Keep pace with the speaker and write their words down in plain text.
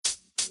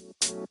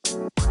All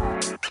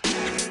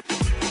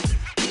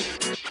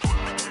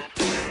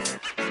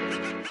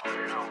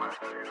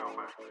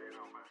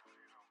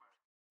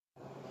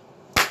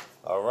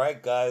right,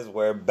 guys,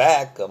 we're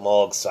back. I'm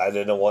all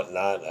excited and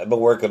whatnot. I've been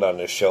working on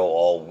this show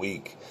all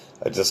week.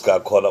 I just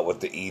got caught up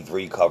with the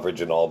E3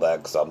 coverage and all that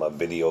because I'm a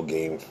video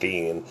game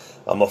fiend.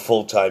 I'm a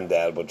full-time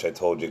dad, which I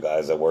told you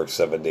guys I work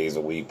 7 days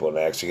a week. But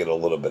when I actually get a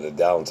little bit of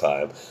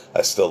downtime,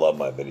 I still love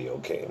my video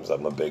games.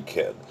 I'm a big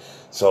kid.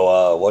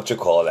 So, we'll get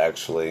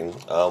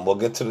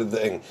to the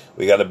thing.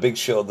 We got a big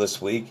show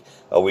this week,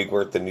 a week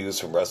worth of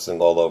news from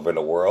wrestling all over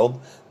the world.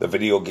 The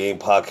video game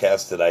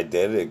podcast that I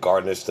did, it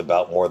garnished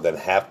about more than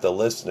half the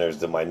listeners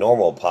than my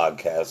normal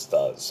podcast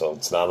does, so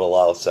it's not a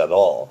loss at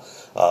all.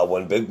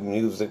 When big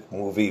music,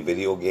 movie,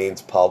 video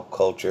games, pop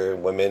culture,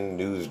 women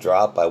news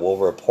drop, I will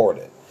report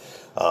it.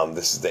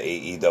 This is the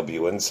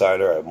AEW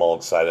Insider. I'm all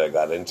excited I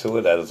got into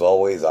it. As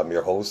always, I'm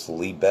your host,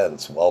 Lee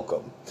Bentz.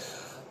 Welcome.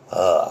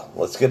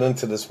 Let's get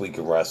into this week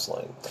in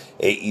wrestling.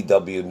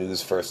 AEW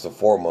news first and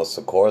foremost,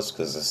 of course,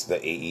 because it's the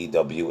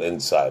AEW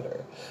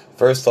Insider.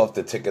 First off,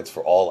 the tickets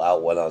for All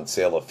Out went on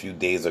sale a few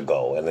days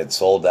ago, and it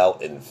sold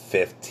out in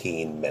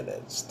 15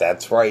 minutes.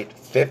 That's right,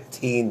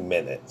 15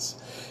 minutes.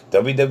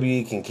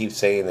 WWE can keep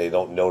saying they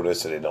don't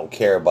notice and they don't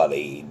care about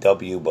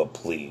AEW, but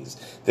please,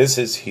 this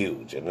is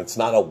huge, and it's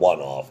not a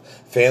one-off.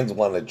 Fans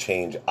want to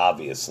change,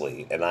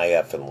 obviously, and I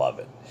effing love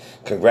it.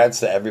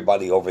 Congrats to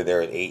everybody over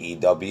there at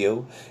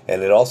AEW,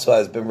 and it also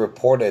has been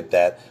reported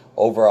that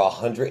over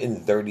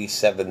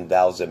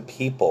 137,000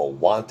 people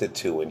wanted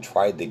to and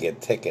tried to get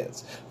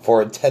tickets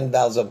for a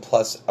 10,000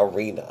 plus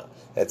arena.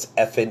 That's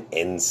effing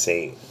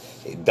insane.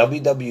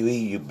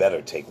 WWE, you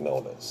better take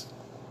notice.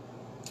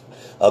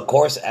 Of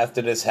course,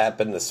 after this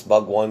happened, the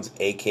smug ones,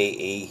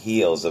 a.k.a.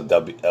 heels of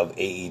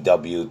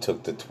AEW,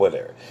 took to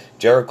Twitter.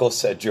 Jericho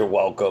said, "You're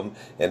welcome,"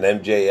 and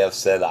MJF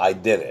said, "I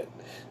did it."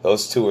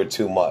 Those two are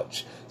too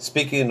much.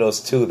 Speaking of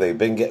those two, they've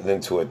been getting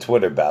into a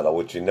Twitter battle,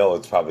 which you know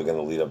it's probably going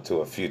to lead up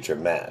to a future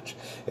match.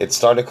 It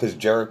started because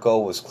Jericho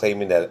was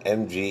claiming that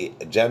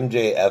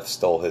MJF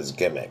stole his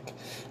gimmick.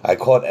 I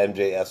caught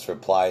MJF's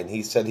reply, and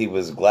he said he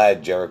was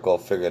glad Jericho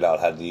figured out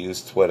how to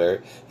use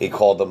Twitter. He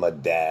called him a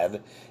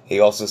dad. He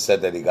also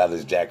said that he got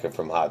his jacket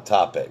from Hot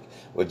Topic,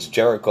 which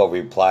Jericho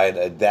replied,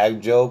 "A dad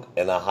joke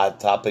and a Hot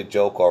Topic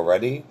joke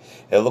already?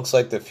 It looks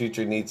like the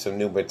future needs some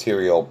new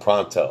material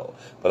pronto,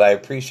 but I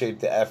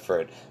appreciate the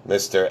effort,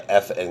 Mr.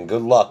 F, and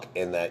good luck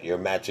in that your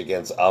match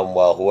against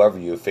whoever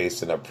you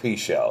face in a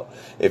pre-show.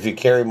 If you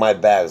carry my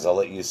bags, I'll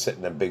let you sit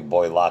in a big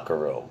boy locker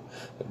room."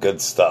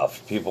 Good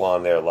stuff. People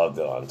on there loved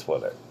it on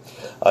Twitter.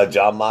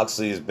 Jon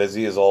Moxley is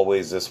busy as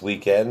always this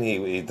weekend.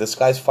 This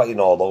guy's fighting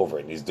all over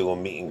it. He's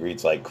doing meet and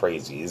greets like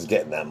crazy. He's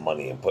getting that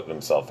money and putting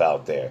himself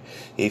out there.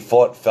 He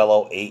fought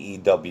fellow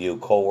AEW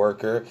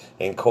co-worker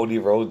and Cody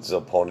Rhodes'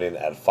 opponent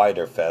at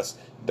Fyter Fest,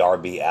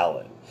 Darby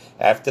Allin.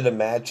 After the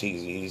match,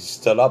 he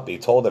stood up. He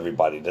told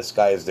everybody, "This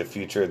guy is the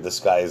future. This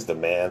guy is the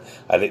man."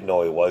 I didn't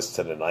know he was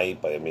to the night,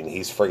 but I mean,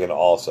 he's friggin'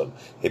 awesome.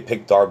 He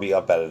picked Darby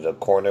up out of the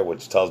corner,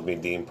 which tells me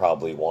Dean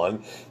probably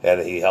won.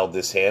 And he held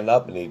his hand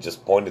up and he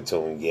just pointed to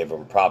him and gave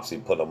him props. He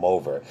put him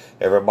over.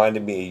 It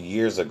reminded me of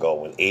years ago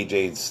when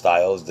AJ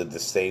Styles did the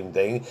same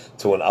thing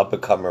to an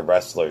up-and-coming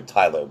wrestler,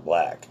 Tyler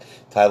Black.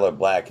 Tyler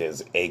Black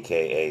is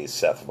a.k.a.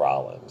 Seth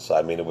Rollins. So,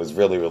 I mean, it was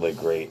really, really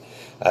great.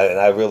 And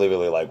I really,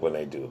 really like when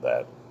they do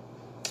that.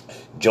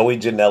 Joey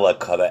Janela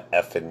cut a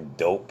effing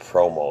dope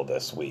promo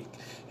this week.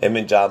 Him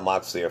and Jon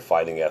Moxley are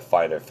fighting at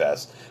Fyter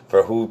Fest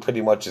for who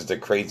pretty much is the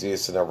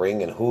craziest in the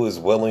ring and who is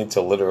willing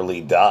to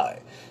literally die.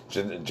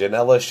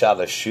 Janela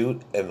shot a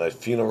shoot in the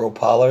funeral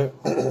parlor,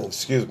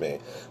 excuse me,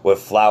 with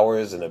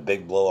flowers and a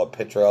big blow-up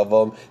picture of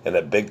him and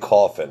a big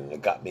coffin.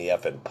 It got me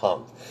effing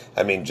pumped.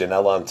 I mean,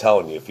 Janela, I'm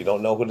telling you, if you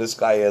don't know who this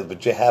guy is,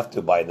 but you have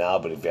to by now,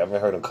 but if you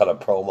haven't heard him cut a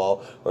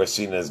promo or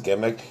seen his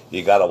gimmick,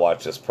 you gotta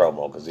watch this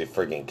promo because he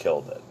freaking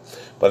killed it.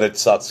 But it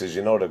sucks because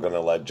you know they're going to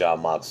let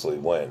Jon Moxley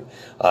win.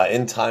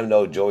 In time,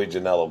 though, Joey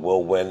Janela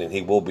will win, and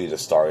he will be the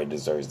star he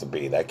deserves to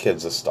be. That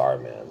kid's a star,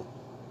 man.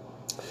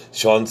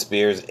 Shawn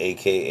Spears,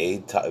 a.k.a.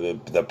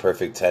 the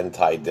Perfect 10,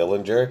 Ty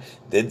Dillinger,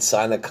 did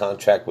sign a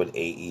contract with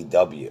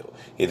AEW.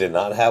 He did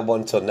not have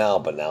one till now,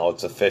 but now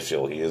it's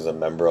official. He is a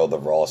member of the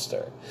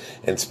roster.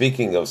 And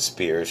speaking of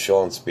Spears,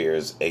 Shawn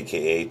Spears,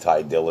 a.k.a.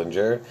 Ty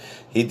Dillinger,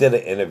 he did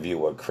an interview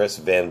with Chris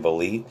Van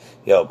Vliet.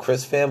 Yo,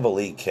 Chris Van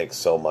Vliet kicks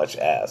so much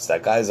ass.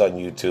 That guy's on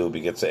YouTube.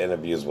 He gets the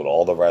interviews with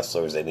all the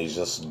wrestlers, and he's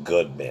just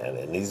good, man.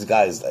 And these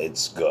guys,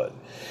 it's good.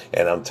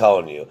 And I'm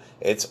telling you,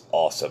 it's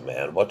awesome,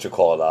 man.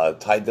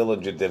 Ty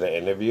Dillinger did an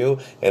interview,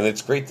 and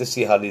it's great to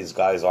see how these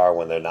guys are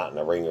when they're not in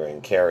the ring or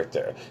in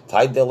character.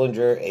 Ty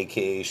Dillinger,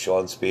 a.k.a.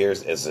 Shawn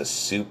Spears, is a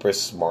super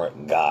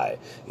smart guy.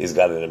 He's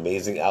got an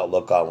amazing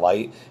outlook on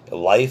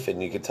life,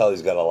 and you can tell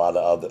he's got a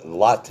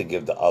lot to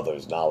give to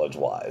others,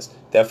 knowledge-wise.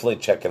 Definitely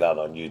check it out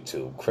on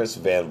YouTube, Chris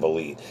Van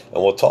Vliet.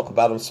 And we'll talk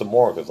about him some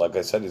more, because like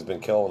I said, he's been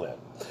killing it.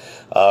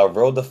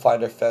 Road to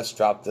Fighter Fest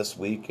dropped this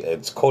week.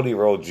 It's Cody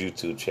Rhodes'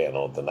 YouTube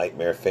channel, The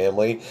Nightmare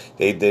Family.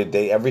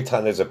 They every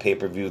time there's a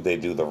pay-per-view, they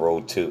do the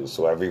Road to.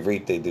 So every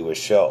week they do a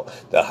show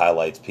that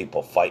highlights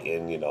people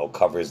fighting,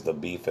 covers the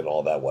beef and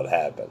all that, what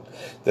happened.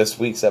 This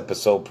week's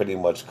episode pretty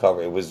much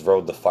covered, it was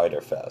Road to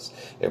Fighter Fest.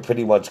 It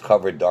pretty much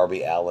covered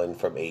Darby Allin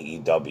from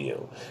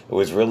AEW. It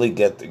was really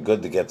good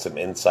to get some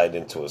insight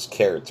into his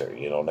character,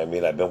 you know what I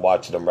mean? I've been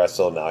watching him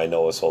wrestle, now I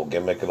know his whole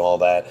gimmick and all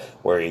that,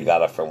 where he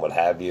got it from, what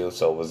have you.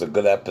 So it was a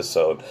good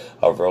episode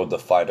of Road to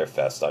Fighter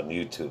Fest on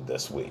YouTube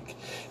this week.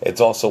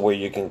 It's also where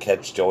you can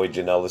catch Joey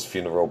Janela's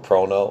funeral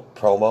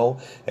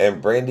promo,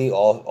 and Brandy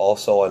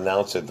also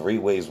announced a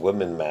 3-ways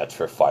women match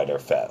for Fighter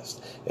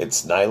Fest.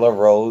 It's Nyla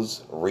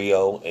Rose,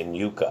 Rio, and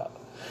Yuka.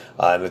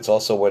 And it's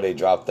also where they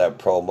dropped that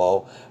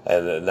promo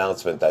and an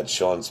announcement that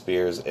Shawn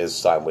Spears is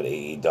signed with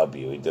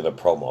AEW. He did a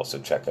promo, so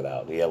check it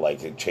out. He had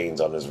like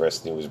chains on his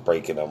wrist and he was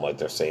breaking them like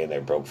they're saying they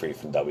broke free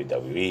from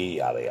WWE,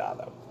 yada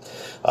yada.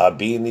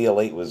 Being the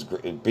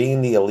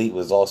Elite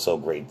was also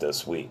great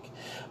this week.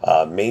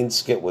 Main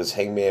skit was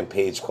Hangman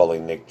Page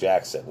calling Nick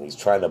Jackson. He's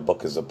trying to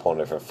book his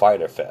opponent for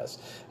Fighter Fest.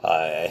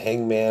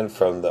 Hangman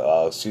from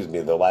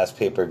the last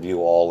pay-per-view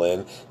All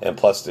In, and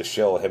plus the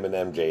show, him and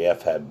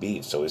MJF had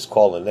beef, so he's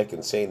calling Nick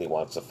and saying he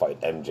wants to fight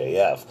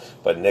MJF,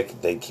 but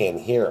Nick, they can't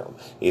hear him.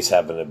 He's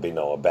having a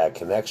bad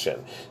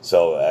connection.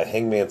 So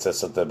Hangman says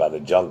something about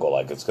a jungle,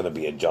 like it's going to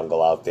be a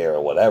jungle out there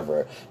or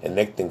whatever, and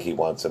Nick think he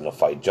wants him to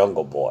fight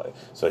Jungle Boy.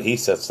 So he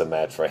sets the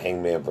match for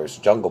Hangman versus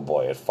Jungle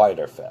Boy at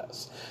Fighter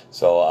Fest.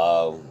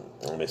 So,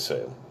 let me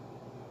see.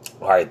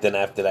 Alright, then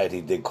after that,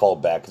 he did call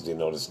back because he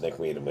noticed Nick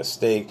made a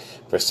mistake.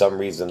 For some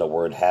reason, the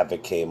word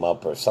Havoc came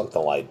up or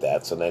something like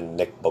that. So then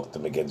Nick booked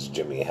him against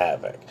Jimmy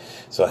Havoc.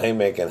 So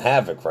Hangman and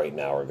Havoc right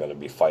now are going to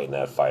be fighting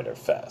at Fighter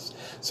Fest.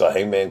 So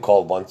Hangman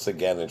called once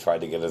again and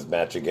tried to get his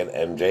match against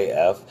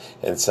MJF.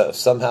 And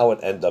somehow it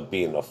ended up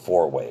being a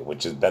 4-way,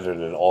 which is better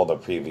than all the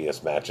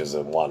previous matches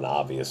in one,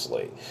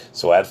 obviously.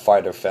 So at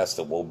Fighter Fest,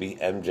 it will be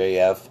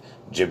MJF,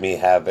 Jimmy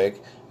Havoc,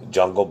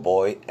 Jungle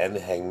Boy, and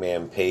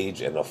Hangman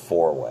Page in a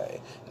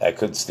 4-way. That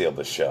could steal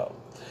the show.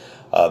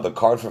 The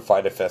card for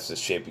Fighter Fest is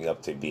shaping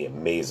up to be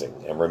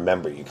amazing. And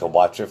remember, you can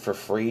watch it for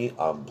free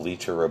on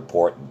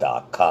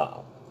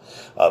BleacherReport.com.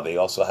 They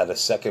also had a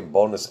second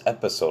bonus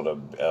episode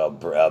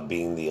of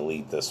Being the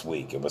Elite this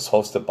week. It was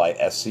hosted by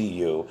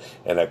SCU,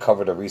 and it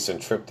covered a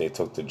recent trip they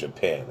took to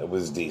Japan. It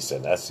was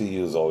decent.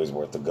 SCU is always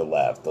worth a good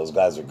laugh. Those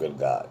guys are good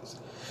guys.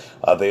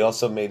 They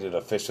also made it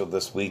official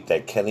this week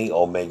that Kenny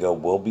Omega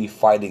will be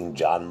fighting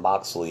Jon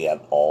Moxley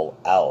at All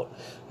Out.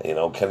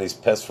 Kenny's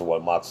pissed for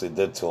what Moxley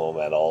did to him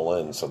at All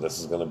In, so this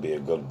is going to be a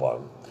good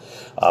one.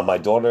 My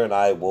daughter and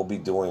I will be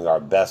doing our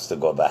best to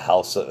go to the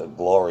House of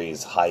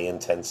Glory's High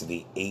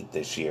Intensity 8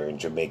 this year in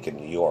Jamaica,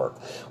 New York.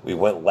 We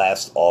went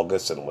last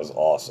August and it was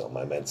awesome.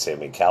 I met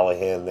Sami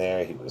Callihan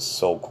there. He was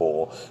so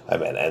cool. I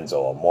met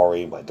Enzo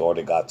Amore. My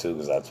daughter got to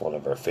because that's one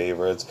of her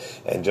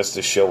favorites. And just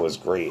the show was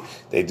great.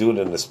 They do it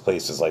in this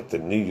place. It's like the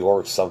New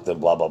York something,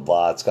 blah, blah,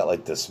 blah. It's got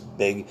like this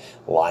big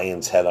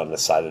lion's head on the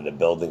side of the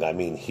building. I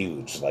mean,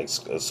 huge, like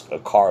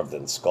carved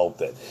and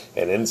sculpted.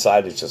 And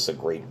inside it's just a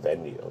great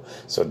venue.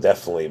 So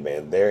definitely,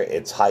 man,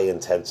 it's high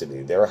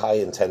intensity. Their high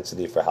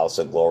intensity for House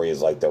of Glory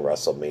is like the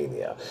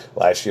WrestleMania.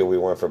 Last year we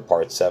went for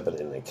part 7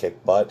 and they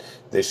kicked butt.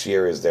 This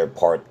year is their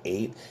part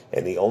 8,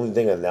 and the only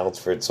thing announced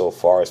for it so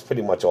far is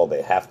pretty much all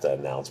they have to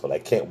announce. But I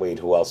can't wait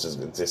to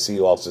see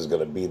who else is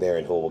going to be there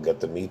and who we'll get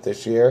to meet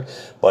this year.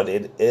 But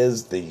it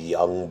is the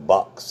Young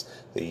Bucks.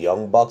 The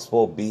Young Bucks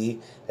will be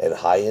at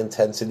High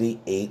Intensity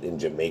 8 in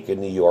Jamaica,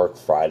 New York,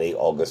 Friday,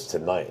 August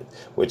 9th,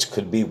 which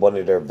could be one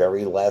of their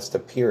very last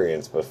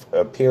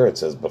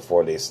appearances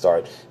before they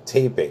start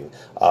taping,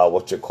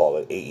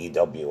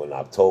 AEW in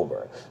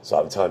October. So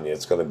I'm telling you,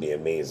 it's going to be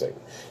amazing.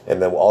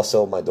 And then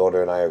also, my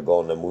daughter and I are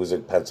going to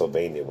Music,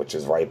 Pennsylvania, which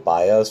is right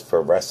by us,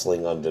 for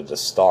Wrestling Under the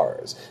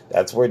Stars.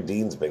 That's where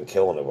Dean's been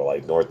killing it. We're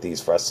like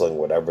Northeast Wrestling,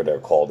 whatever they're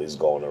called, he's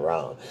going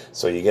around.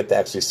 So you get to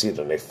actually see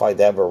them. They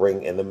have a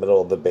ring in the middle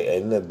of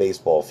in the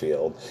baseball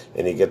field,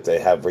 and you get to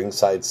have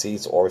ringside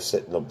seats or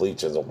sit in the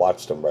bleachers and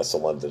watch them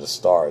wrestle under the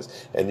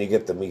stars, and you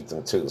get to meet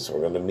them too. So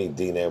we're going to meet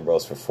Dean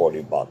Ambrose for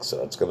 $40,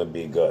 so it's going to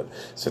be good.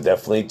 So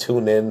definitely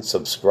tune in,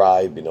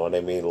 subscribe, you know what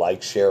I mean,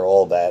 like, share,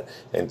 all that,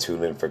 and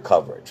tune in for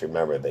coverage.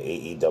 Remember, the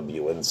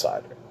AEW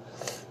Insider.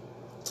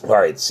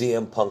 Alright,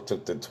 CM Punk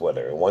took to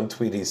Twitter. In one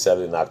tweet he said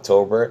in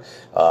October,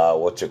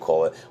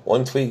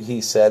 one tweet he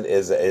said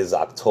is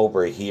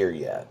October here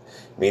yet?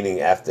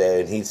 Meaning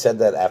and he said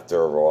that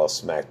after a Raw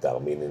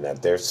SmackDown, meaning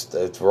that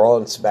it's Raw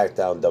and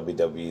SmackDown,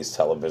 WWE's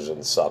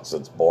television sucks,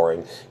 it's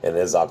boring, and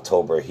is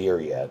October here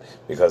yet?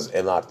 Because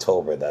in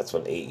October, that's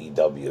when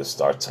AEW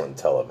starts on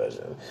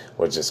television,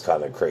 which is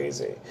kind of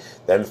crazy.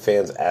 Then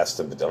fans asked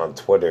him on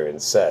Twitter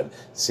and said,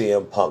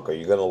 CM Punk, are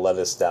you going to let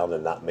us down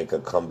and not make a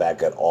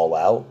comeback at All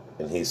Out?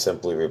 And he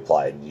simply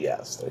replied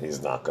yes, that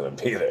he's not going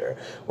to be there,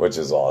 which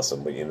is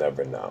awesome, but you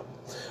never know.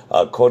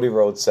 Cody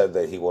Rhodes said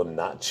that he will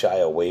not shy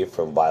away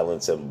from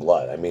violence and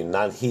blood. I mean,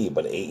 not he,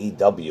 but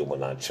AEW will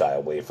not shy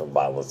away from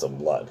violence and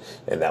blood,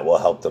 and that will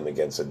help them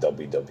against the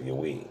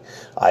WWE.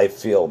 I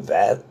feel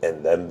that,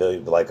 and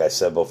then, like I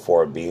said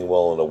before, being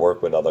willing to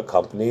work with other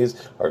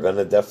companies are going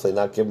to definitely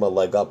not give them a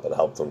leg up and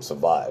help them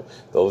survive.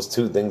 Those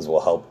two things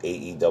will help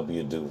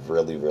AEW do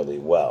really, really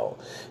well.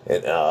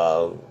 And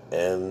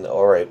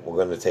all right, we're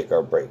going to take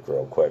our break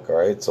real quick, all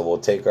right? So we'll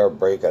take our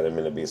break. I didn't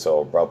mean to be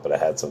so abrupt, but I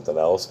had something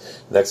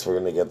else. Next, we're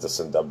going to get to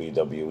some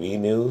WWE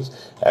news.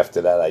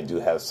 After that, I do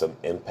have some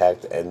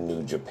Impact and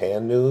New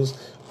Japan news,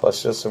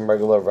 plus just some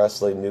regular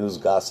wrestling news,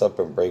 gossip,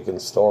 and breaking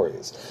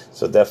stories.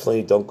 So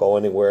definitely don't go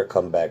anywhere.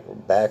 Come back.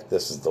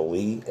 This is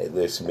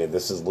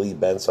This is Lee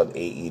Benz on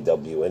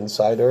AEW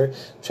Insider.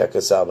 Check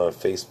us out on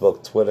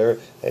Facebook, Twitter,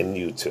 and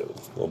YouTube.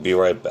 We'll be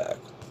right back.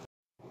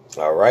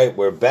 All right,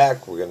 we're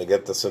back. We're going to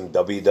get to some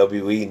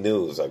WWE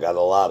news. I got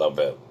a lot of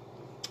it.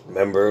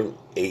 Remember,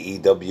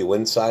 AEW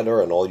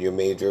Insider on all your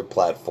major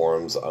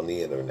platforms on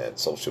the internet,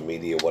 social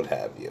media, what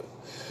have you.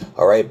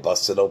 All right,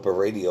 Busted Open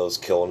Radio is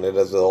killing it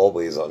as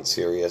always on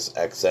Sirius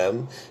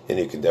XM, and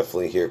you can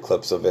definitely hear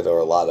clips of it or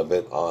a lot of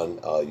it on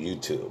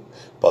YouTube.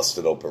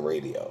 Busted Open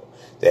Radio.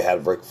 They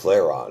had Ric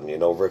Flair on.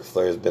 Ric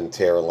Flair has been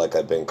tearing like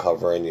I've been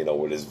covering,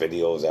 with his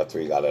videos after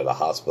he got out of the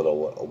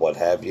hospital, what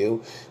have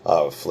you.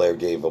 Flair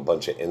gave a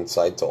bunch of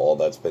insight to all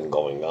that's been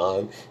going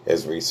on.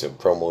 His recent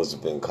promos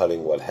have been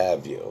cutting, what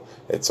have you.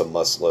 It's a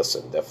must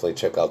listen. Definitely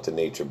check out the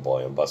Nature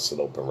Boy on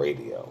Busted Open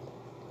Radio.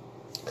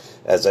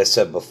 As I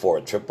said before,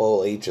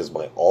 Triple H is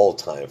my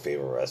all-time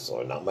favorite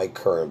wrestler. Not my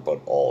current, but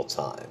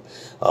all-time.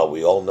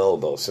 We all know,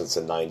 though, since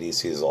the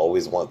 90s, he's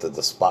always wanted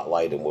the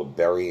spotlight and would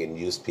bury and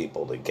use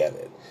people to get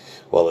it.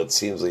 Well, it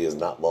seems he has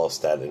not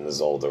lost that in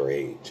his older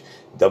age.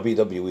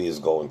 WWE is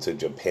going to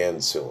Japan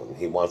soon.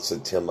 He wants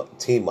to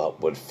team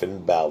up with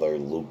Finn Balor,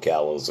 Luke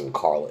Gallows, and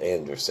Carl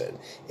Anderson,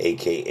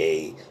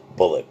 a.k.a.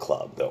 Bullet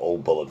Club. The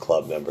old Bullet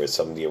Club members,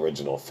 some of the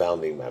original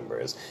founding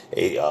members.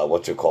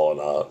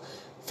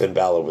 Finn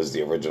Balor was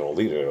the original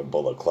leader of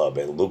Bullet Club,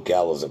 and Luke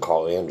Gallows and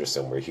Carl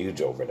Anderson were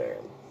huge over there.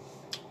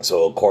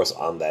 So, of course,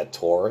 on that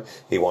tour,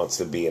 he wants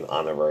to be an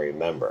honorary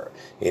member.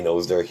 He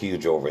knows they're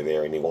huge over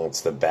there, and he wants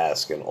to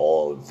bask in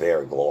all of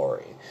their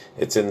glory.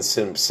 It's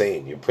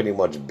insane. You pretty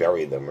much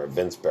bury them, or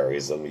Vince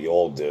buries them, you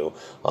all do,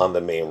 on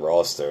the main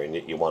roster, and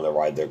you want to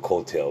ride their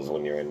coattails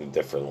when you're in a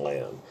different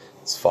land.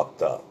 It's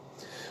fucked up.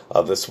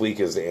 This week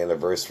is the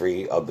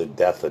anniversary of the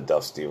death of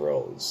Dusty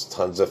Rhodes.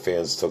 Tons of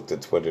fans took to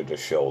Twitter to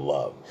show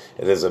love.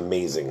 It is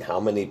amazing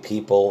how many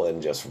people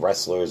and just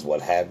wrestlers,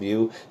 what have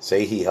you,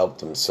 say he helped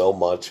them so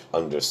much,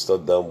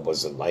 understood them,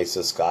 was the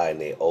nicest guy,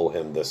 and they owe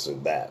him this or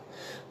that.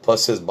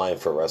 Plus his mind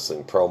for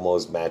wrestling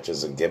promos,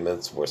 matches, and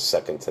gimmicks were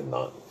second to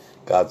none.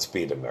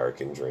 Godspeed,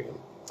 American Dream.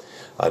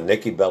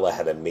 Nikki Bella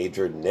had a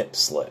major nip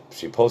slip.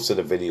 She posted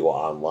a video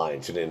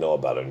online. She didn't know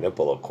about her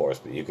nipple, of course,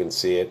 but you can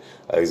see it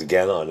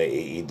again on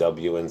the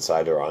AEW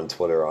Insider, on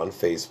Twitter, on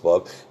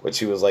Facebook. But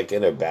she was like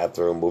in her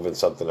bathroom moving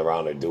something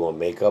around or doing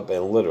makeup,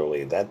 and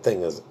literally that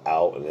thing is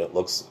out and it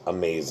looks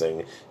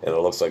amazing and it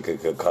looks like it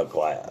could cut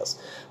glass.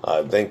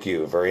 Thank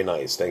you. Very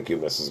nice. Thank you,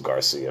 Mrs.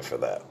 Garcia, for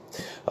that.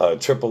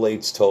 Triple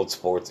H told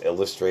Sports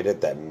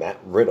Illustrated that Matt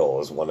Riddle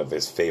is one of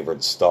his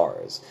favorite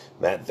stars.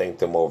 Matt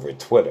thanked him over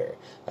Twitter.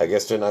 I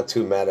guess they're not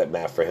too mad at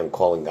Matt for him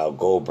calling out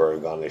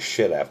Goldberg on his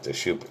shit after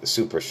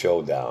Super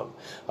Showdown.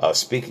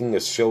 Speaking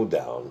of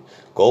Showdown,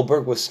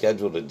 Goldberg was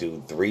scheduled to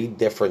do 3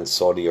 different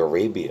Saudi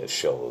Arabia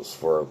shows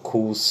for a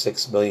cool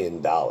 $6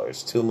 million,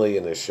 $2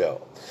 million a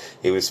show.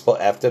 He was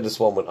after this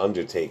one with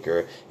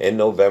Undertaker in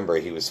November.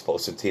 He was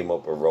supposed to team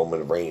up with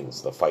Roman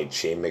Reigns to fight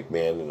Shane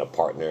McMahon in a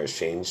partner of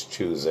Shane's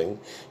choosing,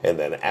 and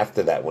then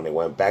after that, when he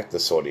went back to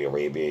Saudi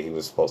Arabia, he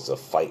was supposed to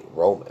fight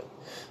Roman.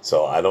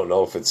 So I don't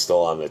know if it's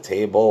still on the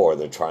table or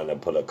they're trying to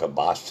put a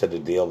kibosh to the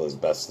deal as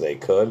best they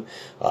could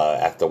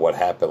after what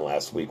happened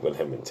last week with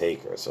him and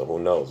Taker. So who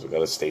knows? We've got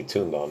to stay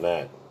tuned on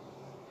that.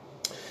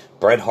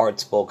 Bret Hart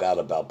spoke out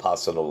about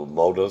possible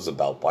motives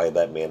about why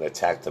that man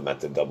attacked him at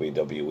the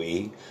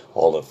WWE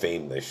Hall of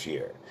Fame this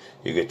year.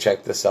 You can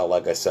check this out,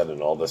 like I said,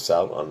 and all this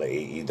out on the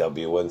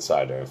AEW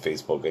Insider and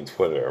Facebook and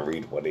Twitter and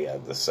read what he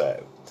had to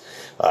say.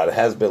 It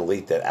has been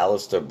leaked that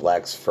Aleister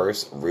Black's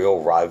first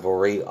real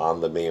rivalry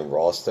on the main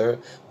roster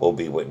will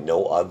be with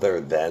no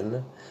other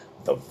than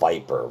the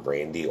Viper,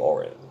 Randy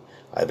Orton.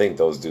 I think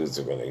those dudes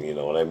are going to, you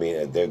know what I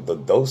mean?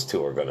 Those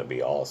two are going to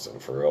be awesome,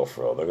 for real,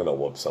 for real. They're going to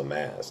whoop some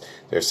ass.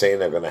 They're saying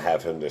they're going to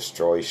have him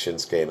destroy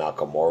Shinsuke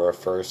Nakamura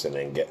first and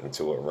then get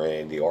into it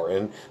Randy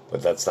Orton,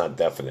 but that's not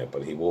definite,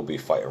 but he will be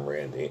fighting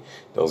Randy.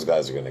 Those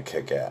guys are going to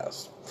kick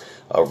ass.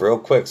 Real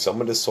quick, some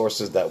of the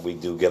sources that we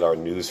do get our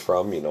news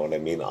from, you know what I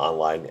mean,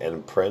 online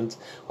and print,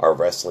 are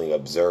Wrestling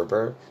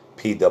Observer,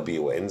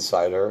 PW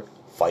Insider,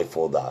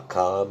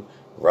 Fightful.com,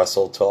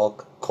 Wrestle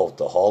Talk,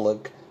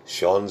 Cultaholic,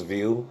 Sean's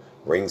View,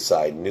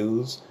 Ringside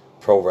News,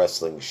 Pro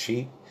Wrestling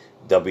Sheet,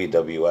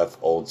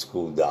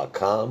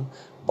 WWFOldSchool.com,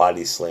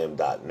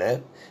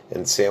 bodyslam.net,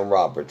 and Sam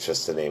Roberts,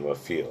 just to name a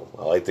few.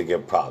 I like to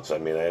give props. I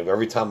mean,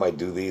 every time I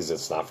do these,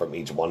 it's not from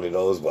each one of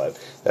those, but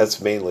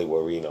that's mainly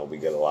where we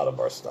get a lot of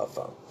our stuff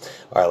from.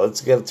 All right,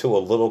 let's get to a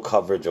little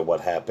coverage of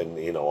what happened,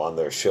 on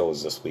their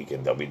shows this week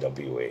in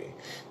WWE.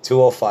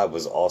 205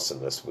 was awesome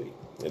this week.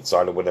 It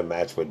started with a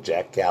match with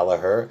Jack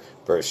Gallagher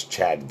versus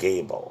Chad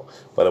Gable.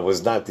 But it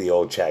was not the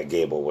old Chad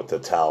Gable with the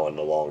towel and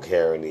the long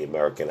hair and the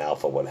American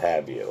Alpha, what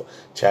have you.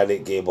 Chad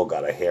Gable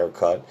got a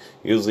haircut.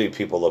 Usually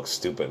people look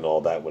stupid and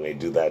all that when they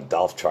do that.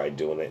 Dolph tried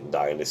doing it and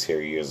dyeing his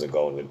hair years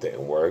ago and it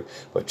didn't work.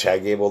 But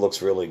Chad Gable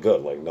looks really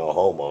good. Like, no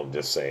homo, I'm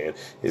just saying.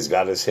 He's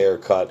got his hair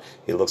cut.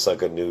 He looks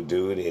like a new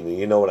dude. And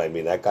you know what I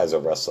mean? That guy's a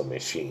wrestling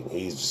machine.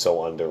 He's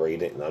so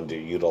underrated and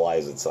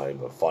underutilized, it's not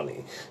even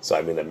funny. So,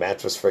 I mean, the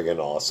match was friggin'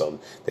 awesome.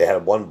 They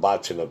had one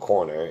botch in the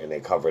corner and they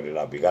covered it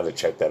up. You got to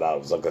check that out.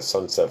 It was like a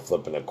sunset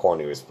flip in the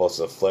corner. He was supposed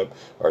to flip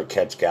or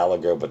catch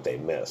Gallagher, but they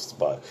missed.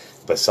 But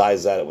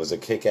besides that, it was a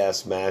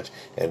kick-ass match,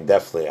 and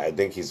definitely I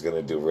think he's going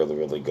to do really,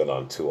 really good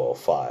on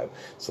 205.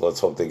 So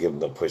let's hope they give him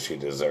the push he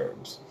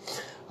deserves.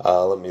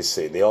 Let me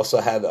see. They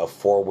also had a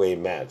four-way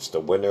match.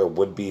 The winner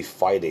would be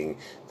fighting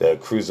the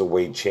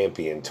Cruiserweight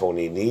champion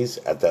Tony Nese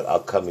at that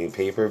upcoming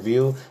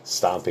pay-per-view,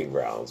 Stomping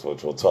Grounds,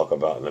 which we'll talk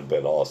about in a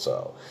bit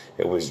also.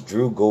 It was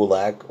Drew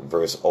Gulak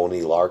versus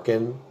Oni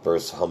Larkin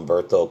versus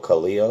Humberto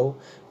Carrillo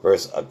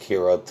versus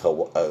Akira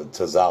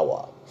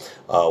Tozawa.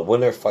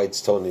 Winner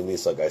fights Tony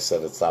Nese, like I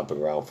said, at Stomping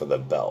Ground for the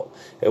belt.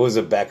 It was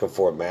a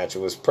back-and-forth match. It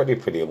was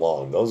pretty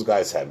long. Those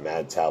guys had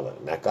mad talent.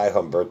 And that guy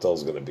Humberto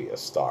is going to be a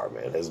star,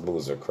 man. His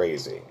moves are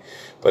crazy.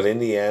 But in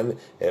the end,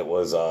 it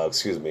was,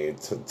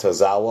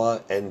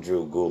 Tozawa and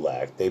Drew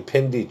Gulak. They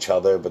pinned each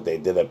other, but they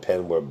did a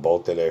pin where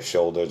both of their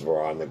shoulders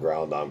were on the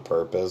ground on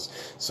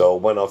purpose. So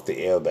it went off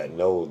the air that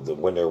no, the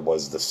winner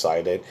was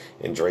decided,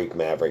 and Drake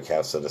Maverick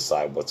has to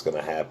decide what's going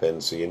to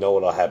happen. So you know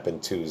what'll happen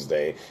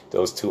Tuesday.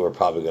 Those two are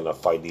probably going to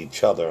fight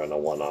each other in a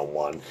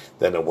one-on-one.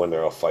 Then the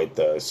winner will fight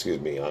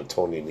on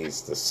Tony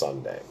Nese this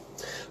Sunday.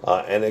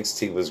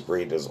 NXT was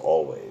great as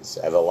always.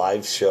 At a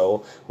live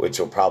show, which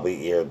will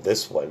probably air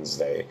this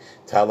Wednesday,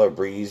 Tyler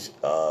Breeze,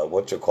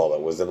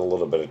 was in a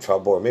little bit of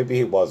trouble, or maybe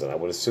he wasn't. I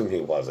would assume he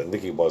was. I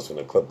think he was from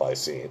the clip I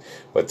seen.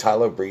 But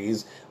Tyler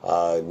Breeze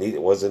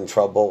was in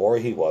trouble, or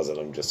he wasn't.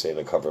 I'm just saying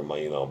to cover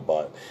my,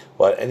 butt.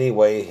 But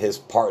anyway, his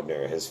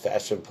partner, his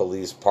Fashion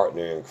Police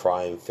partner in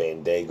crime,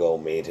 Fandango,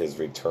 made his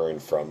return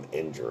from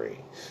injury.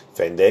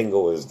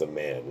 Fandango is the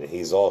man, and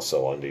he's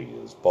also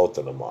underused. Both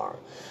of them are.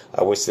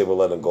 I wish they would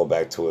let him go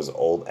back to his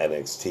old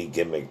NXT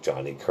gimmick,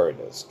 Johnny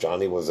Curtis.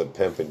 Johnny was a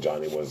pimp and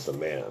Johnny was the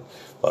man.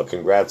 Well,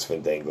 congrats,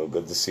 Fandango.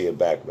 Good to see you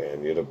back,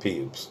 man. You're the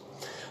peeps.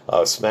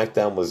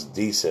 SmackDown was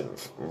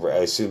decent.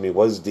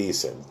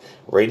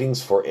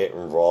 Ratings for it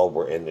and Raw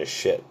were in the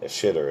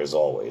shitter as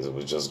always. It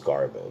was just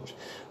garbage.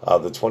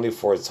 The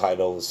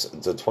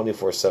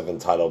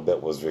 24/7 title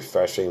bit was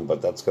refreshing,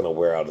 but that's going to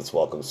wear out its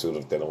welcome soon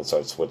if they don't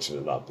start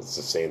switching it up. It's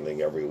the same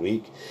thing every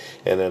week.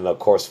 And then, of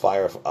course,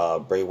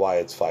 Bray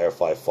Wyatt's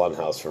Firefly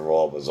Funhouse from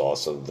Raw was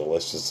also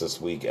delicious this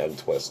week and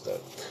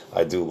twisted.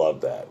 I do love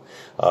that.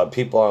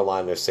 People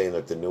online are saying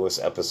that the newest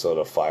episode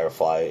of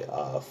Firefly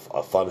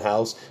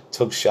Funhouse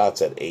took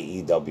shots at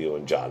AEW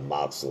and Jon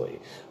Moxley.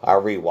 I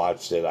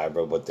rewatched it. I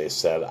read what they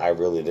said. I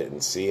really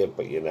didn't see it,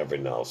 but you never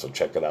know. So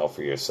check it out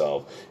for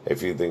yourself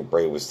if you think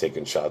Bray was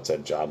taking shots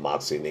at Jon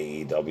Moxley and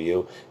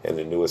AEW in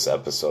the newest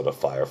episode of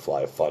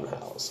Firefly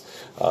Funhouse.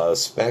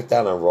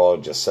 SmackDown and Raw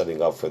just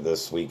setting up for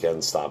this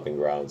weekend Stomping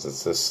Grounds.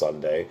 It's this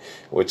Sunday,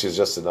 which is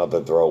just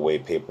another throwaway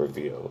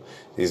pay-per-view.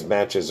 These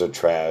matches are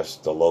trash.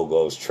 The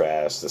logo's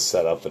trash. The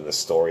setup and the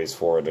stories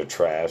for it are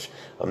trash.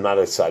 I'm not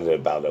excited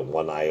about it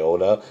one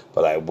iota,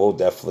 but I will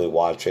definitely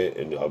watch it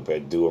and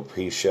do a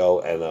pre-show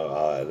and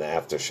an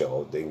after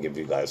show. They can give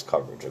you guys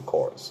coverage, of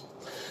course.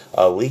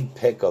 A leaked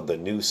pic of the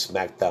new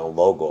SmackDown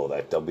logo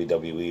that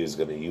WWE is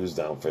going to use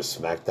down for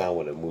SmackDown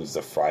when it moves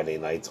to Friday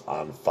nights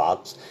on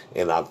Fox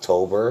in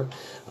October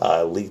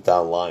leaked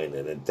online,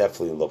 and it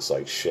definitely looks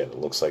like shit. It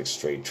looks like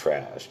straight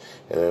trash.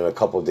 And then a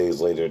couple days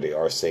later, they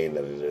are saying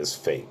that it is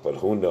fake, but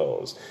who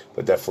knows?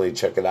 But definitely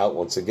check it out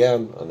once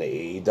again on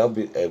the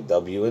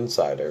AEW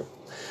Insider.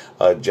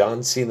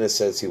 John Cena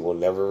says he will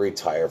never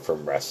retire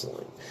from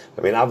wrestling.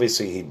 I mean,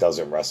 obviously he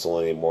doesn't wrestle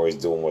anymore. He's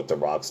doing what The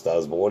Rock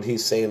does. But what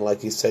he's saying,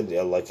 like he said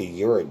like a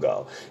year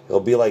ago,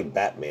 he'll be like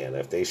Batman.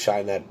 If they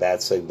shine that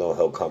bat signal,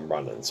 he'll come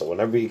running. So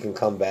whenever he can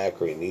come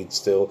back or he needs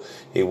to,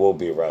 he will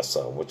be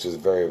wrestling, which is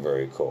very,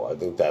 very cool. I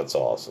think that's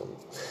awesome.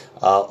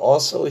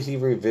 Also, he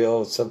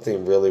revealed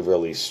something really,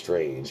 really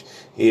strange.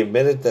 He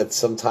admitted that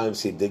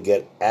sometimes he did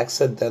get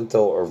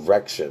accidental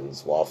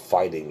erections while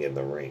fighting in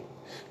the ring.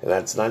 And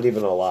that's not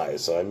even a lie.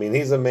 So, I mean,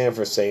 he's a man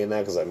for saying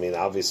that because, I mean,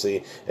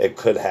 obviously it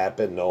could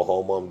happen. No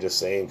homo, I'm just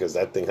saying, because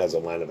that thing has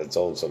a mind of its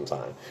own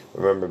sometime.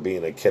 Remember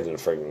being a kid in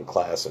friggin'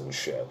 class and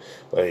shit.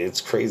 But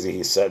it's crazy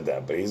he said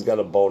that. But he's got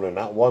a boner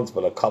not once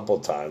but a couple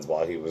times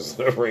while he was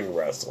in the ring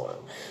wrestling.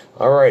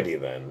 Alrighty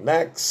then.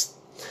 Next.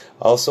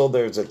 Also,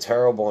 there's a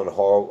terrible and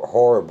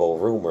horrible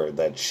rumor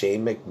that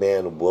Shane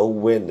McMahon will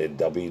win the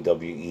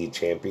WWE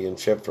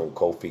Championship from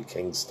Kofi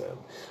Kingston.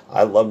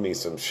 I love me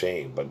some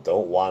Shane, but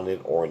don't want it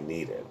or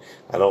need it.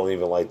 I don't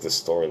even like the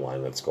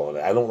storyline that's going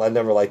on. I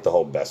never liked the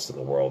whole best in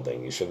the world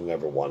thing. You should have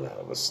never won that.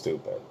 It was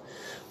stupid.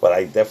 But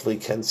I definitely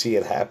can see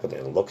it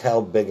happening. Look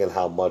how big and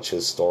how much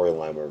his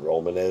storyline with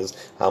Roman is,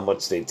 how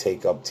much they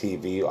take up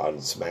TV on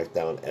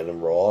SmackDown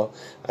and Raw.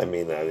 I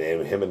mean,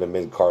 him and the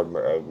mid-card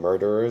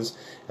murderers,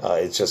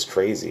 it's just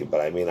crazy.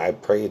 But I mean, I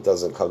pray it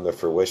doesn't come to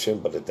fruition,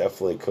 but it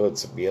definitely could.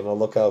 So be on the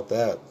lookout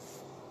that.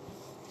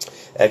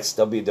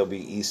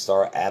 Ex-WWE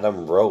star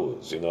Adam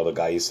Rose, the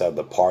guy used to have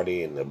the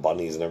party and the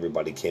bunnies and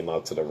everybody came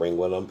out to the ring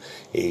with him.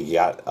 He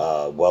got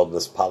a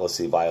wellness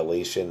policy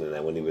violation, and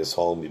then when he was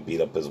home, he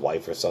beat up his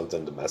wife or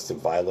something, domestic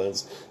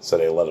violence, so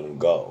they let him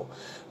go.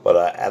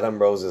 But Adam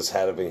Rose is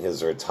having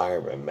his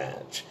retirement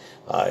match.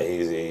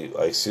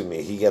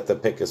 He got to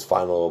pick his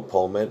final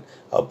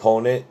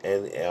opponent,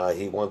 and I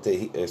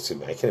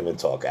can't even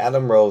talk.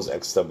 Adam Rose,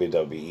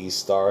 ex-WWE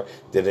star,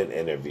 did an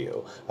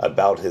interview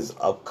about his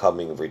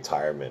upcoming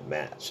retirement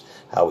match,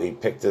 how he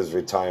picked his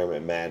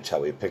retirement match,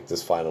 how he picked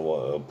his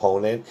final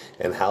opponent,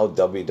 and how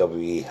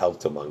WWE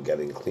helped him on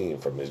getting clean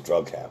from his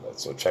drug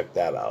habits. So check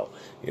that out.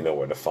 You know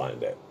where to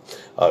find it.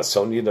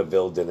 Sonya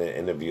Deville did an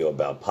interview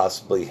about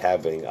possibly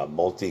having a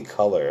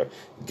multicolor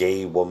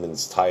gay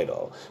woman's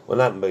title. Well,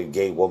 not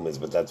gay woman's,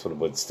 but that's what it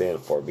would stand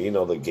for.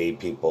 But the gay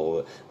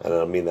people, and I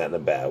don't mean that in a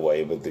bad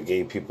way, but the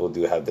gay people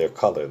do have their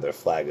color, their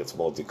flag. It's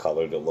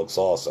multicolored. It looks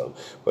awesome.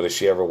 But if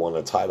she ever won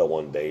a title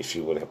one day, she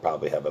would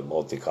probably have it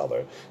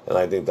multicolored. And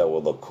I think that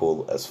would look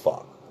cool as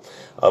fuck.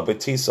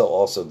 Batista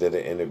also did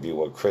an interview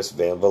with Chris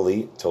Van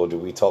Vliet. Told you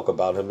we talk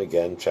about him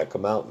again. Check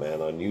him out,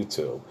 man, on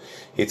YouTube.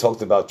 He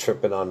talked about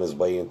tripping on his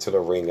way into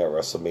the ring at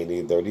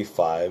WrestleMania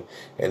 35,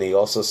 and he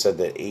also said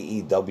that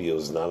AEW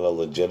is not a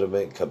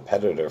legitimate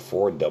competitor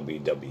for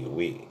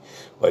WWE.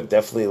 But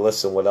definitely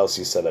listen what else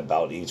he said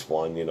about each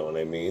one, you know what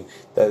I mean?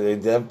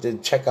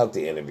 Check out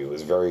the interview. It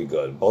was very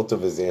good. Both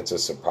of his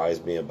answers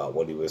surprised me about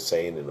what he was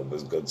saying, and it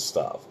was good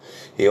stuff.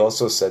 He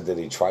also said that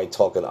he tried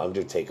talking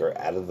Undertaker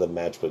out of the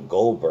match with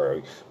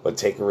Goldberg, but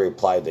Taker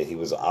replied that he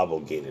was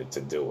obligated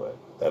to do it.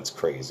 That's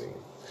crazy.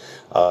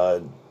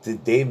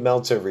 Dave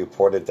Meltzer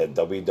reported that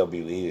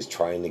WWE is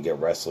trying to get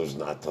wrestlers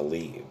not to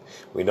leave.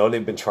 We know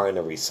they've been trying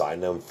to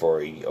re-sign them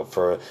for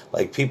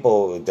like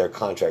people, their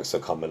contracts are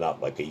coming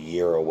up like a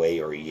year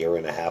away or a year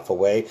and a half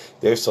away.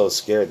 They're so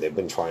scared they've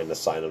been trying to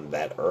sign them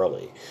that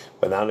early.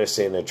 But now they're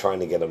saying they're trying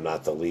to get them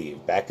not to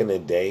leave. Back in the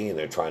day, and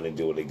they're trying to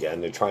do it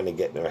again, they're trying to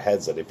get in their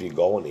heads that if you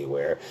go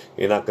anywhere,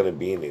 you're not going to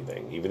be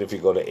anything. Even if you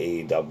go to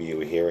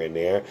AEW here and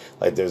there,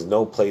 like there's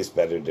no place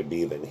better to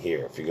be than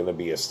here. If you're going to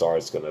be a star,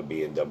 it's going to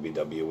be in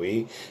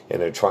WWE.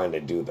 And they're trying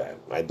to do that.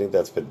 I think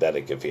that's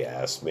pathetic if you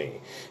ask me.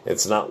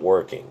 It's not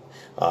working.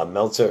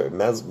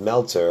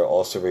 Meltzer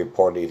also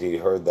reported he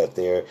heard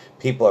that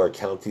people are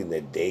counting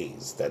the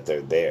days that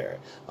they're there.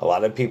 A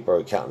lot of people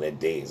are counting the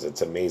days.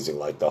 It's amazing.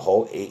 Like the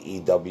whole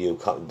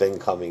AEW thing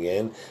coming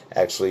in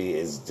actually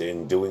is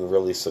doing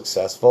really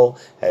successful,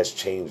 has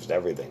changed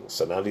everything.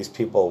 So now these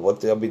people, what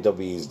the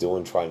WWE is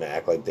doing, trying to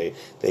act like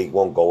they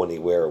won't go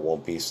anywhere or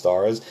won't be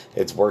stars,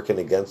 it's working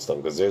against them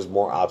because there's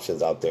more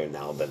options out there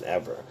now than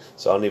ever.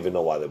 So I don't even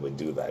know why they would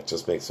do that. It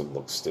just makes them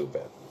look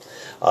stupid.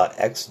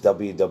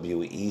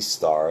 Ex-WWE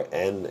star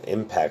and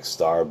Impact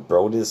star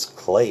Brodus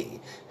Clay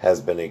has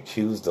been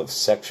accused of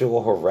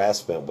sexual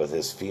harassment with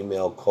his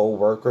female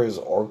co-workers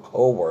or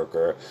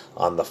co-worker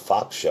on the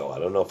Fox show. I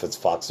don't know if it's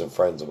Fox and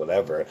Friends or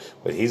whatever,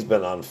 but he's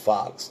been on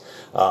Fox.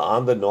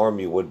 On the norm,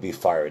 you would be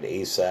fired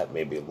ASAP,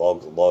 maybe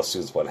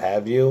lawsuits, what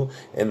have you.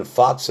 In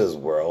Fox's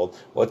world,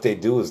 what they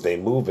do is they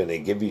move and they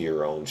give you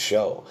your own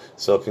show.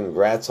 So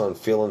congrats on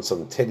feeling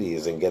some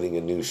titties and getting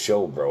a new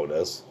show,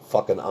 Brodus.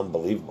 Fucking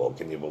unbelievable.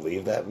 Can you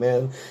believe that,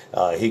 man?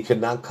 He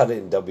could not cut it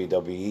in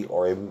WWE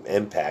or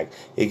Impact.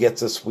 He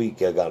gets a sweet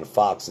gig on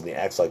Fox and he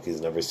acts like he's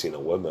never seen a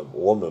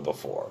woman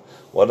before.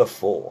 What a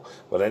fool.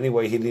 But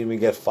anyway, he didn't even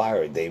get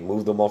fired. They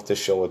moved him off the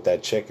show with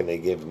that chick and they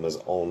gave him his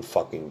own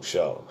fucking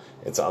show.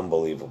 It's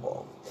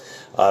unbelievable.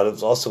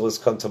 This also has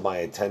come to my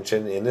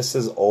attention, and this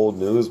is old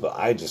news, but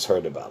I just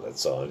heard about it,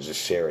 so I'll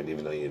just share it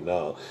even though you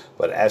know.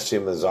 But Ashley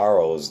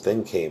Mazzaro's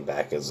thing came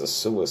back as a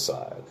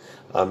suicide.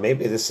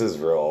 Maybe this is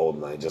real old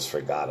and I just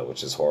forgot it,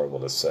 which is horrible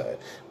to say.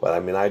 But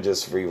I mean, I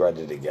just reread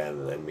it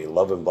again. I mean,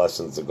 love and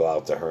blessings to go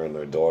out to her and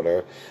her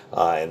daughter.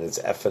 And it's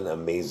effing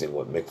amazing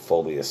what Mick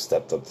Foley has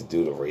stepped up to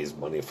do to raise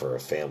money for her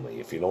family.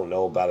 If you don't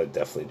know about it,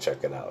 definitely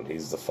check it out.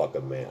 He's the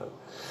fucking man.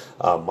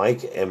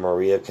 Mike and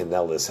Maria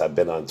Kanellis have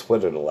been on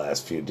Twitter the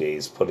last few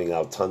days putting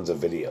out tons of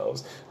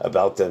videos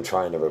about them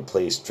trying to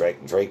replace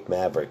Drake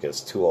Maverick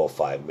as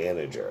 205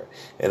 manager.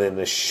 And in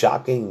the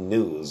shocking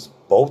news,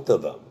 both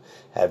of them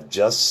have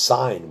just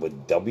signed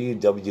with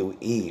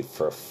WWE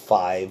for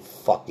 5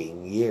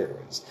 fucking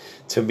years.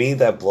 To me,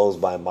 that blows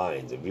my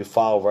mind. If you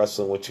follow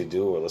wrestling, what you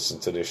do, or listen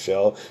to the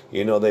show,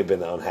 you know they've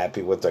been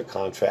unhappy with their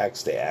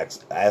contracts. They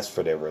asked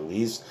for their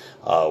release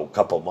a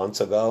couple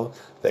months ago.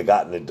 They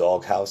got in the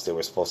doghouse. They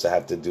were supposed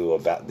to do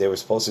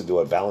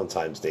a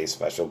Valentine's Day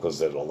special because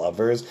they're the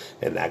lovers,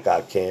 and that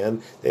got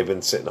canned. They've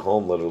been sitting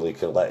home literally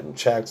collecting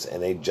checks,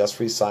 and they just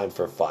re-signed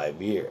for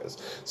 5 years.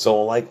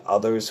 So unlike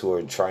others who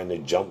are trying to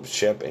jump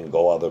ship and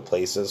go other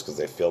places because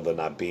they feel they're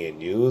not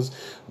being used,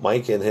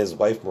 Mike and his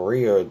wife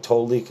Maria are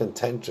totally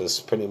content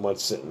just pretty much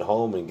sitting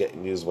home and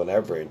getting used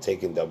whenever and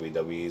taking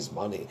WWE's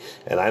money.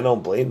 And I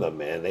don't blame them,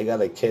 man. They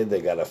got a kid,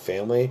 they got a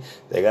family,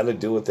 they got to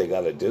do what they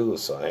got to do.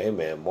 So, hey,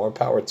 man, more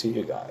power to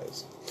you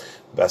guys.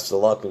 Best of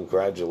luck and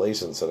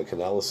congratulations to the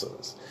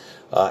Canellises.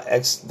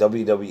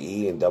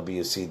 Ex-WWE and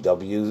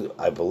WCW,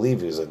 I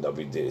believe he was a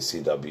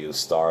WCW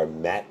star,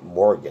 Matt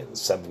Morgan,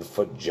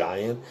 7-foot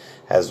giant,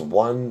 has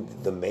won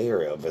the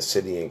mayor of a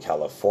city in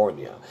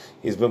California.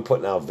 He's been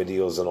putting out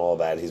videos and all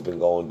that. He's been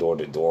going door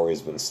to door.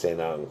 He's been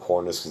standing out in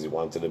corners because he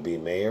wanted to be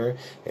mayor,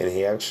 and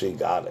he actually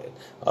got it.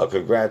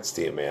 Congrats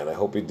to you, man. I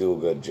hope you do a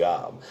good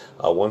job.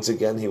 Once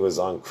again, he was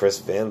on Chris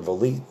Van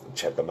Vliet.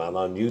 Check him out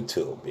on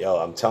YouTube. Yo,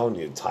 I'm telling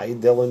you, Ty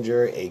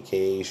Dillinger,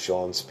 a.k.a.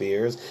 Sean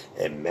Spears,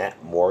 and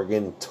Matt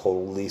Morgan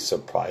totally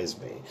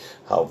surprised me.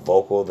 How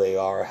vocal they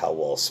are, how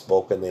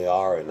well-spoken they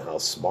are, and how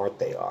smart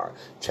they are.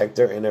 Check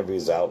their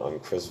interviews out on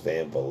Chris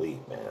Van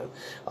Vliet, man.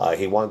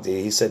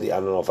 He said, I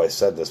don't know if I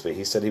said this, but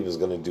he said he was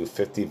going to do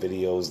 50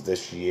 videos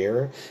this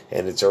year,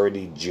 and it's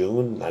already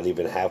June, not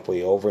even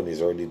halfway over, and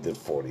he's already did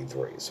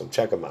 43. So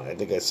check him out. I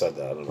think I said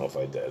that. I don't know if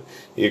I did.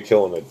 You're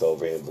killing it, though,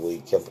 Van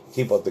Vliet.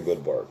 Keep up the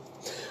good work.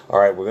 All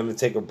right, we're going to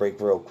take a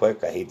break real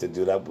quick. I hate to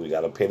do that, but we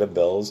got to pay the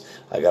bills.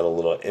 I got a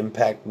little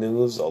Impact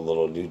news, a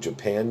little New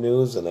Japan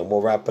news, and then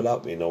we'll wrap it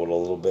up, with a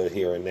little bit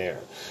here and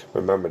there.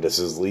 Remember, this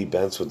is Lee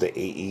Bentz with the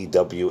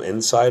AEW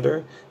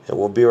Insider, and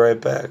we'll be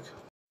right back.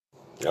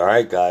 All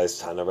right, guys,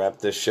 time to wrap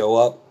this show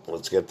up.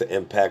 Let's get to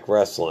Impact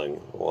Wrestling.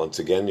 Once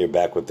again, you're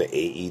back with the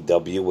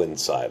AEW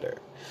Insider.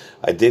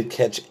 I did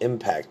catch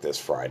Impact this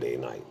Friday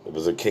night. It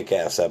was a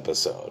kick-ass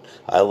episode.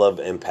 I love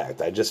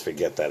Impact. I just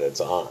forget that it's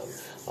on.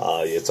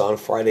 It's on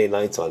Friday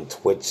nights on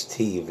Twitch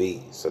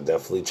TV, so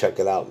definitely check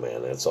it out,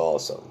 man. It's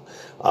awesome.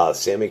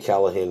 Sami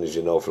Callihan, as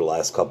you know, for the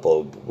last couple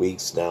of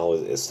weeks now,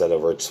 instead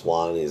of Rich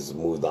Swann, he's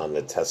moved on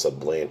to Tessa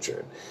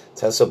Blanchard.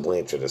 Tessa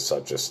Blanchard is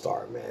such a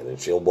star, man, and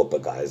she'll whoop a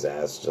guy's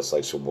ass just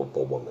like she'll whoop a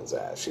woman's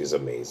ass. She's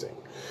amazing.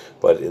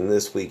 But in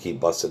this week, he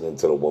busted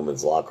into the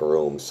woman's locker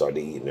room,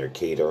 started eating her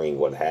catering,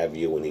 what have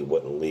you, and he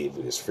wouldn't leave.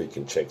 He was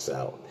freaking chicks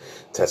out.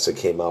 Tessa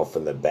came out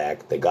from the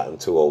back. They got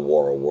into a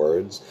war of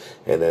words,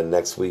 and then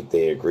next week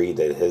they agreed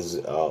that his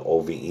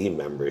OVE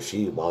member,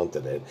 she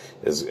wanted it,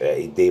 is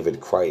David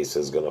Christ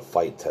is going to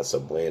fight Tessa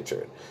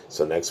Blanchard.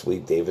 So next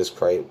week, David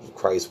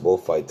Christ will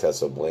fight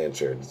Tessa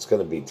Blanchard. It's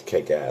going to be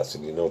kick-ass,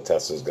 and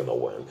Tessa's going to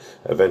win.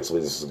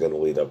 Eventually, this is going to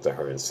lead up to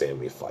her and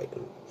Sami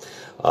fighting.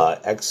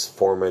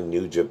 Ex-former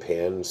New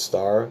Japan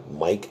star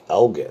Mike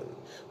Elgin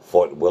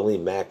fought Willie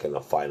Mack in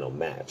the final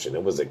match, and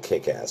it was a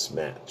kick-ass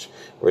match.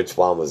 Rich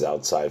Swann was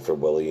outside for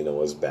Willie,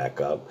 his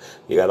backup.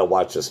 You got to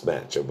watch this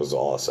match. It was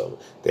awesome.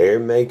 They're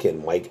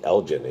making Mike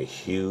Elgin a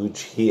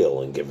huge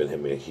heel and giving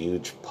him a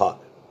huge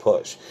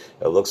push.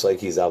 It looks like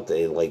he's out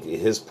there, like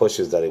his push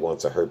is that he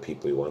wants to hurt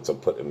people. He wants to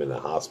put them in the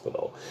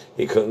hospital.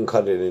 He couldn't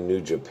cut it in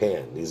New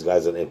Japan. These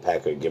guys in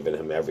Impact are giving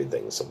him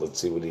everything. So let's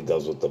see what he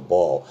does with the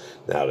ball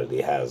now that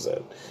he has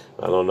it.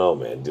 I don't know,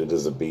 man. Dude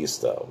is a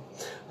beast, though.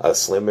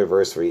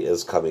 Slammiversary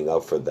is coming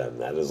up for them.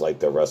 That is like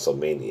the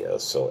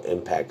WrestleMania. So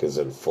Impact is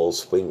in full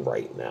swing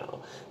right now.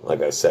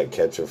 Like I said,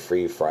 catch it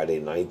free Friday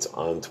nights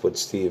on Twitch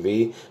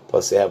TV.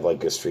 Plus, they have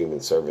like a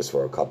streaming service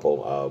for a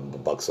couple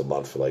bucks a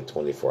month for like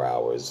 24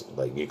 hours.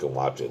 Like you can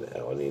watch it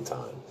at any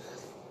time.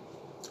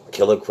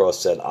 Killer Kross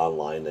said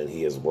online that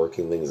he is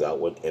working things out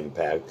with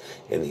Impact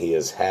and he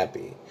is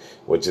happy,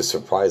 which is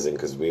surprising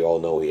because we all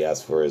know he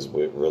asked for his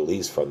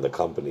release from the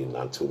company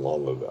not too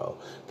long ago.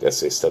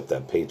 Guess they stepped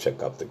that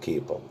paycheck up to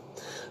keep him.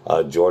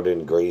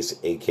 Jordan Grace,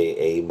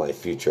 a.k.a. my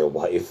future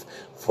wife,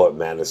 fought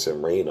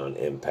Madison Rayne on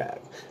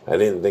Impact. I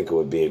didn't think it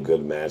would be a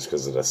good match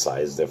because of the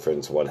size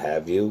difference, what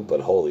have you,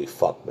 but holy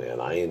fuck, man,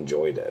 I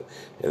enjoyed it.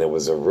 And it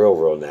was a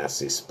real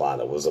nasty spot.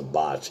 It was a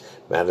botch.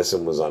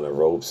 Madison was on the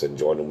ropes and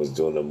Jordan was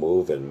doing a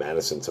move, and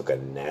Madison took a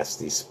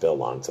nasty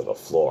spill onto the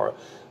floor.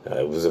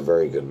 It was a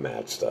very good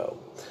match, though.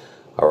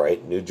 All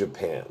right, New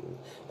Japan.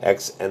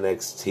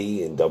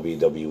 Ex-NXT and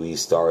WWE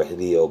star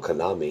Hideo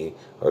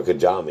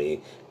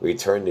Kajami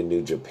returned to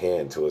New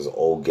Japan to his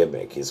old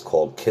gimmick. He's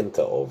called Kinta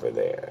over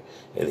there,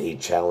 and he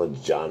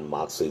challenged Jon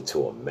Moxley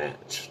to a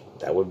match.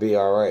 That would be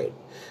all right.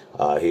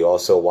 He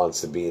also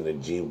wants to be in the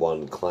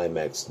G1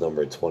 Climax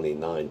number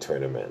 29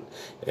 tournament,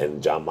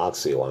 and Jon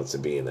Moxley wants to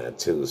be in that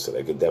too, so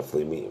they could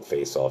definitely meet and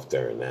face off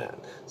during that.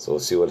 So we'll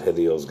see what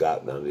Hideo's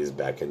got now that he's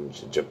back in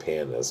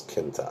Japan as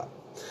Kinta.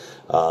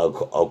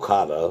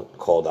 Okada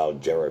called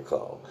out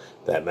Jericho.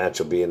 That match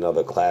will be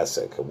another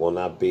classic. It will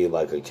not be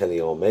like a Kenny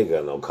Omega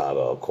and Okada,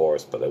 of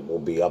course, but it will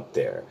be up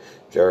there.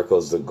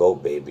 Jericho's the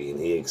GOAT, baby, and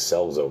he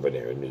excels over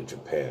there in New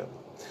Japan.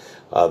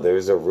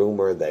 There's a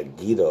rumor that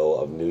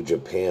Gedo of New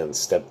Japan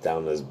stepped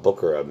down as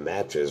booker of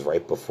matches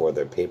right before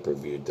their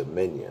pay-per-view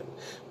Dominion,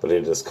 but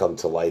it has come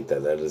to light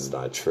that that is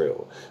not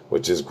true,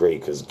 which is great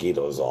because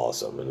Gedo's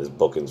awesome and his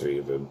bookings are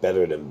even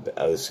better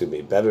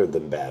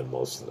than bad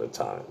most of the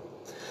time.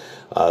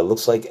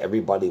 Looks like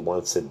everybody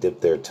wants to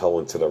dip their toe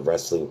into the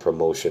wrestling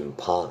promotion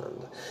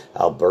pond.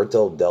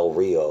 Alberto Del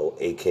Rio,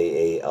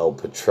 aka El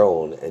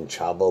Patron, and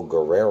Chavo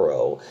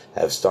Guerrero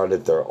have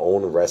started their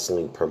own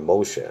wrestling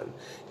promotion.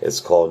 It's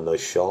called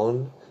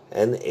Nacion,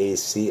 Nacion,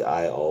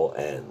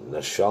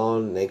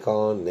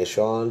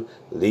 Nation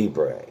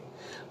Libre.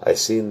 I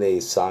seen they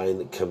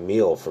signed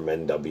Camille from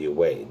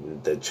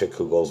NWA, the chick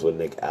who goes with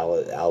Nick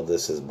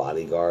Aldis'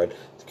 bodyguard.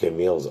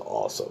 Camille's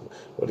awesome.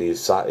 But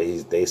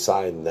they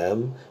signed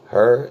them,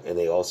 her, and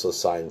they also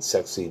signed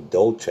Sexy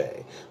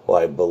Dolce, who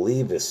I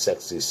believe is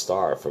Sexy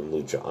Star from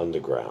Lucha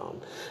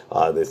Underground.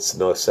 It's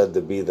said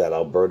to be that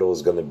Alberto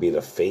is going to be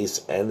the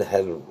face and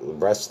head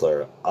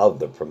wrestler of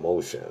the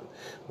promotion.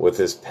 With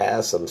his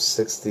past, I'm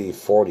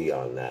 60-40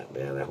 on that,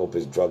 man. I hope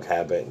his drug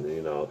habit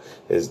and,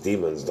 his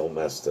demons don't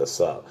mess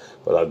this up.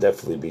 But I'll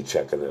definitely be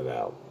checking it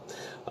out.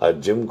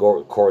 Jim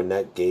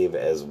Cornette gave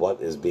as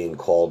what is being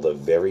called a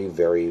very,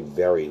 very,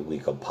 very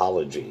weak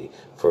apology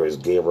for his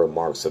gay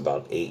remarks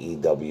about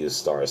AEW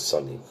star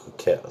Sonny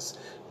Kiss.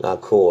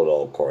 Not cool at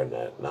all,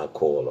 Cornette. Not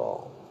cool at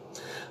all.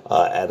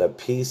 At a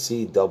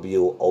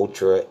PCW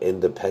Ultra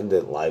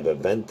Independent live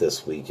event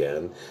this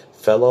weekend,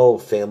 fellow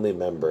family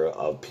member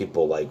of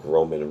people like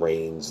Roman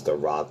Reigns, The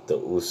Rock, the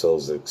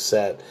Usos,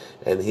 etc.,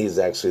 and he's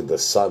actually the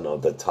son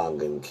of the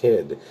Tongan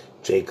Kid,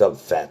 Jacob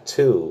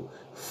Fatu,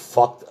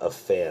 fucked a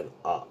fan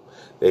up.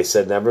 They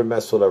said never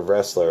mess with a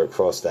wrestler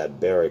across that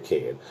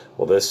barricade.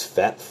 Well, this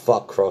fat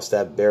fuck crossed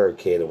that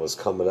barricade and was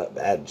coming up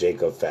at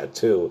Jacob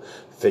Fatu.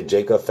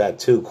 Jacob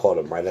Fatu caught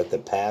him right at the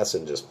pass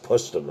and just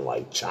pushed him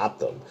and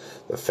chopped him.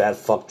 The fat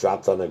fuck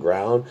dropped on the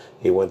ground.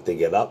 He went to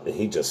get up and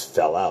he just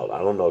fell out. I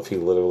don't know if he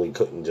literally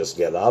couldn't just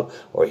get up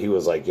or he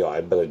was like, yo, I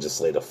better just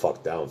lay the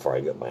fuck down before I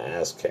get my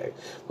ass kicked.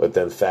 But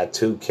then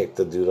Fatu kicked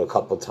the dude a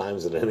couple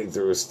times and then he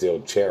threw a steel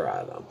chair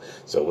at him.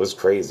 So it was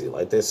crazy.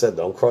 Like they said,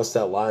 don't cross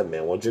that line,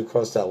 man. Once you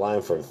cross that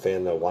line for a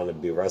fan that want to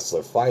be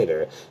wrestler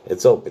fighter,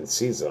 it's open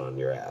season on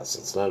your ass.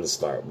 It's not a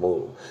start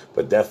move.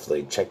 But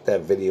definitely check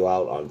that video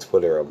out on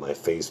Twitter or my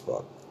Facebook.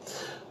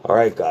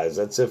 Alright guys,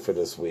 that's it for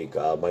this week.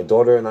 My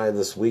daughter and I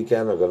this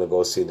weekend are going to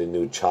go see the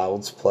new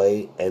Child's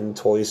Play and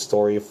Toy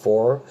Story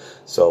 4.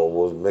 So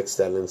we'll mix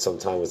that in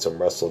sometime with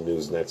some wrestle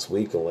news next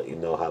week and let you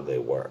know how they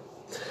work.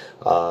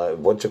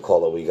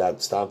 We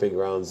got Stomping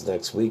Grounds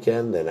next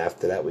weekend, and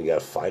after that we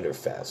got Fighter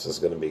Fest. It's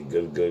going to be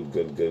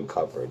good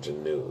coverage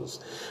and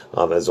news.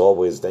 As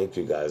always, thank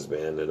you guys,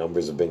 man. The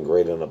numbers have been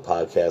great on the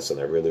podcast, and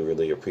I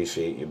really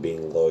appreciate you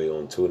being loyal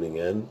and tuning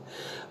in.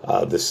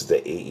 This is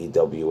the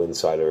AEW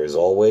Insider as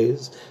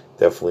always.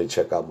 Definitely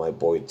check out my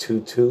boy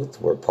Two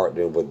Tooth. We're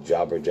partnering with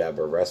Jabber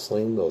Jabber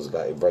Wrestling. Those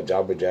guys,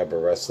 Jabber Jabber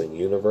Wrestling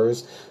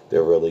Universe.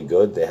 They're really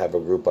good. They have a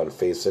group on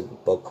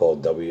Facebook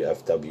called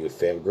WFW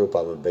Fan Group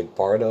I'm a big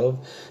part of.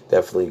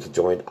 Definitely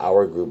join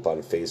our group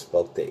on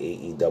Facebook, the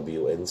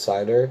AEW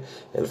Insider.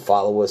 And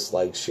follow us,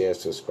 like, share,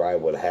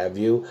 subscribe, what have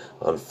you,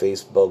 on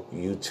Facebook,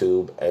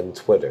 YouTube, and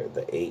Twitter,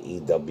 the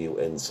AEW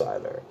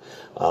Insider.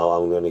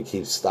 I'm going to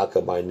keep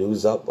stocking my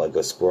news up like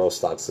a squirrel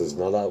stocks his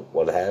nut up,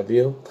 what have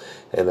you.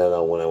 And then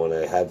when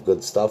I have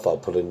good stuff, I'll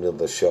put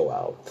another show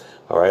out.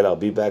 Alright, I'll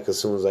be back as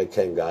soon as I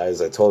can,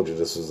 guys. I told you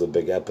this was a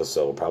big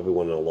episode, probably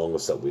one of the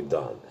longest that we've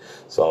done.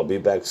 So I'll be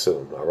back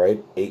soon,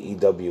 alright?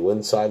 AEW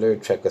Insider,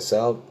 check us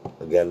out.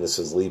 Again, this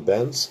is Lee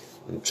Benz,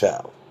 and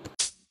ciao.